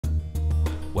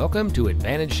Welcome to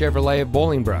Advantage Chevrolet of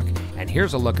Bolingbrook, and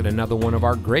here's a look at another one of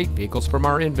our great vehicles from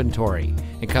our inventory.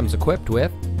 It comes equipped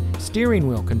with steering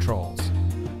wheel controls,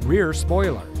 rear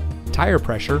spoiler, tire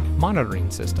pressure monitoring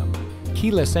system,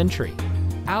 keyless entry,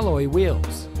 alloy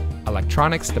wheels,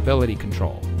 electronic stability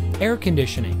control, air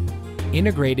conditioning,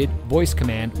 integrated voice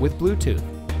command with Bluetooth,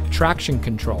 traction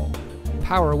control,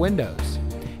 power windows,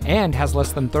 and has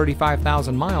less than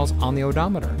 35,000 miles on the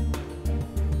odometer.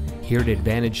 Here at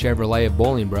Advantage Chevrolet of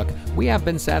Bolingbrook, we have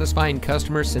been satisfying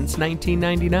customers since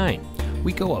 1999.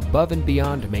 We go above and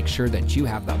beyond to make sure that you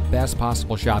have the best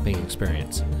possible shopping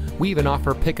experience. We even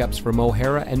offer pickups from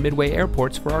O'Hara and Midway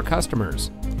airports for our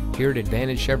customers. Here at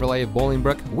Advantage Chevrolet of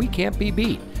Bolingbrook, we can't be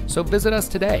beat, so visit us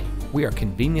today. We are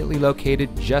conveniently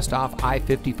located just off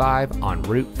I-55 on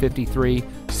Route 53,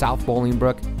 South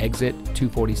Bolingbrook, exit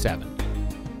 247.